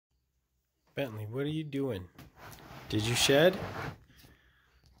Bentley, what are you doing? Did you shed?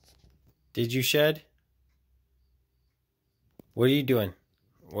 Did you shed? What are you doing?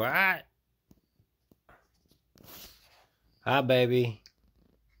 What? Hi, baby.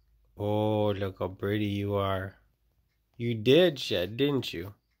 Oh, look how pretty you are. You did shed, didn't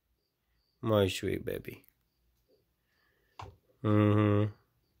you? My sweet baby. Mm-hmm.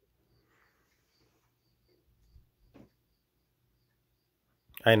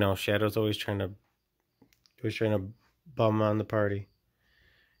 I know, Shadow's always trying to bum on the party.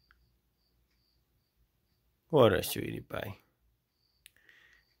 What a sweetie pie.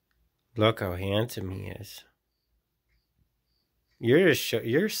 Look how handsome he is.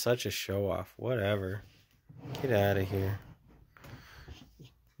 You're such a show off. Whatever. Get out of here.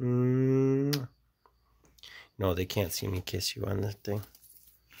 No, they can't see me kiss you on this thing.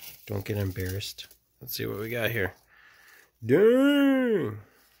 Don't get embarrassed. Let's see what we got here. Dang!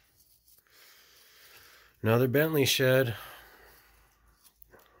 Another Bentley shed.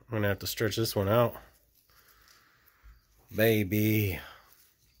 I'm gonna have to stretch this one out. Baby.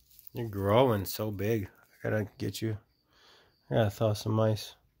 You're growing so big. I gotta get you. I gotta thaw some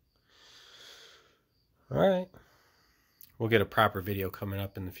mice. Alright. We'll get a proper video coming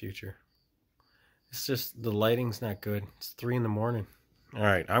up in the future. It's just the lighting's not good. It's 3 in the morning.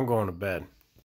 Alright, I'm going to bed.